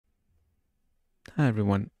Hi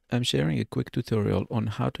everyone, I'm sharing a quick tutorial on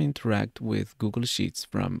how to interact with Google Sheets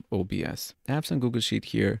from OBS. I have some Google Sheet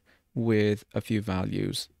here with a few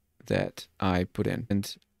values that I put in,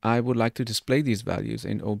 and I would like to display these values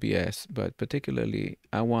in OBS, but particularly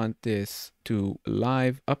I want this to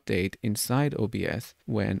live update inside OBS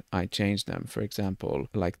when I change them, for example,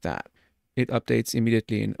 like that. It updates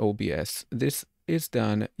immediately in OBS. This is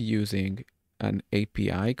done using an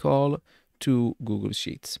API call to Google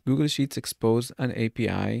Sheets. Google Sheets expose an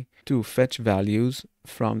API to fetch values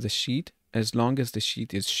from the sheet as long as the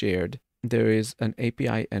sheet is shared. There is an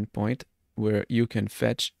API endpoint where you can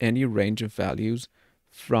fetch any range of values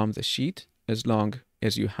from the sheet as long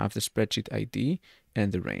as you have the spreadsheet ID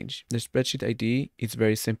and the range. The spreadsheet ID is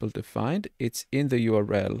very simple to find. It's in the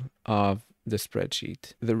URL of the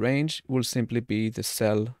spreadsheet. The range will simply be the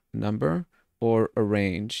cell number or a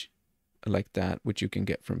range like that, which you can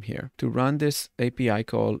get from here. To run this API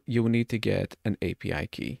call, you will need to get an API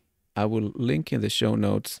key. I will link in the show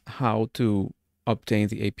notes how to obtain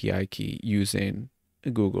the API key using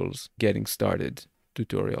Google's Getting Started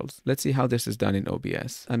tutorials. Let's see how this is done in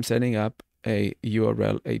OBS. I'm setting up a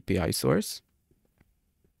URL API source.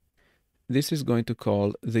 This is going to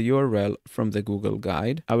call the URL from the Google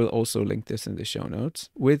guide. I will also link this in the show notes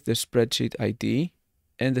with the spreadsheet ID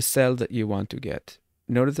and the cell that you want to get.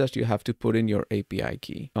 Notice that you have to put in your API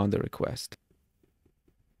key on the request.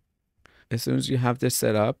 As soon as you have this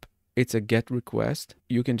set up, it's a GET request.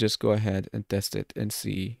 You can just go ahead and test it and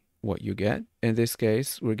see what you get. In this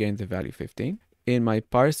case, we're getting the value 15. In my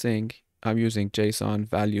parsing, I'm using JSON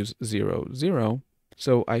values 0, 0,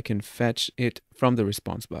 so I can fetch it from the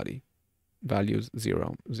response body, values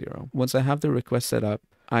 0, 0. Once I have the request set up,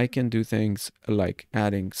 I can do things like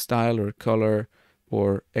adding style or color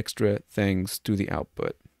or extra things to the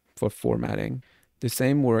output for formatting. The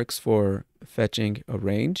same works for fetching a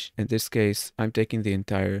range. In this case, I'm taking the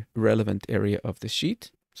entire relevant area of the sheet.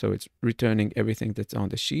 So it's returning everything that's on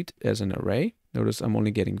the sheet as an array. Notice I'm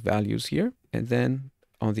only getting values here. And then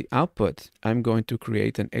on the output, I'm going to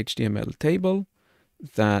create an HTML table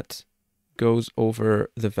that goes over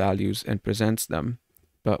the values and presents them.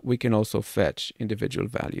 But we can also fetch individual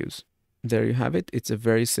values. There you have it. It's a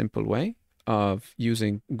very simple way of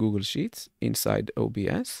using Google Sheets inside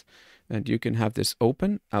OBS, and you can have this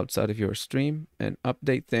open outside of your stream and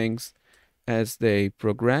update things as they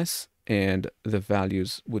progress, and the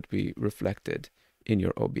values would be reflected in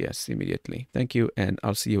your OBS immediately. Thank you, and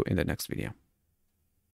I'll see you in the next video.